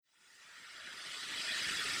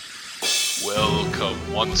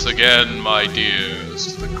Welcome once again, my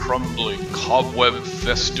dears, to the crumbling,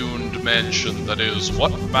 cobweb-festooned mansion that is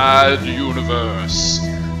What Mad Universe.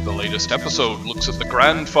 The latest episode looks at the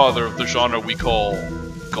grandfather of the genre we call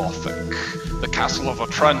Gothic, The Castle of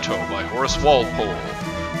Otranto by Horace Walpole.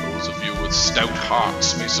 Those of you with stout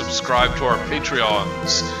hearts may subscribe to our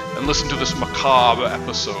Patreons and listen to this macabre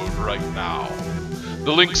episode right now.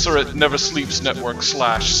 The links are at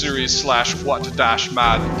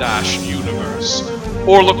neversleep.network/series/what-mad-universe,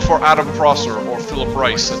 or look for Adam Prosser or Philip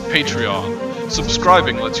Rice at Patreon.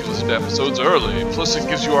 Subscribing lets you listen to episodes early, plus it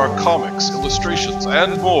gives you our comics, illustrations,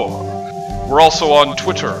 and more. We're also on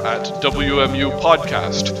Twitter at WMU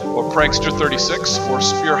Podcast, or Prankster36, or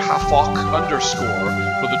SpearHafok_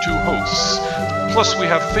 for the two hosts. Plus we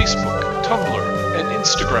have Facebook, Tumblr, and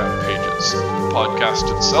Instagram pages. The podcast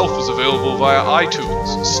itself is available via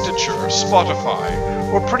iTunes, Stitcher, Spotify,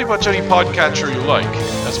 or pretty much any podcatcher you like,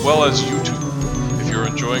 as well as YouTube. If you're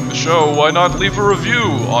enjoying the show, why not leave a review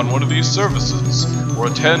on one of these services, or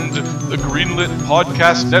attend the Greenlit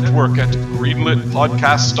Podcast Network at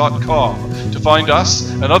greenlitpodcasts.com to find us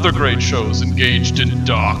and other great shows engaged in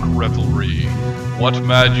dark revelry. What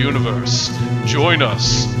Mad Universe? Join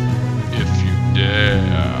us if you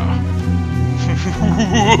dare. Ha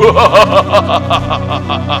ha ha ha ha ha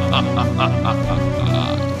ha ha ha ha.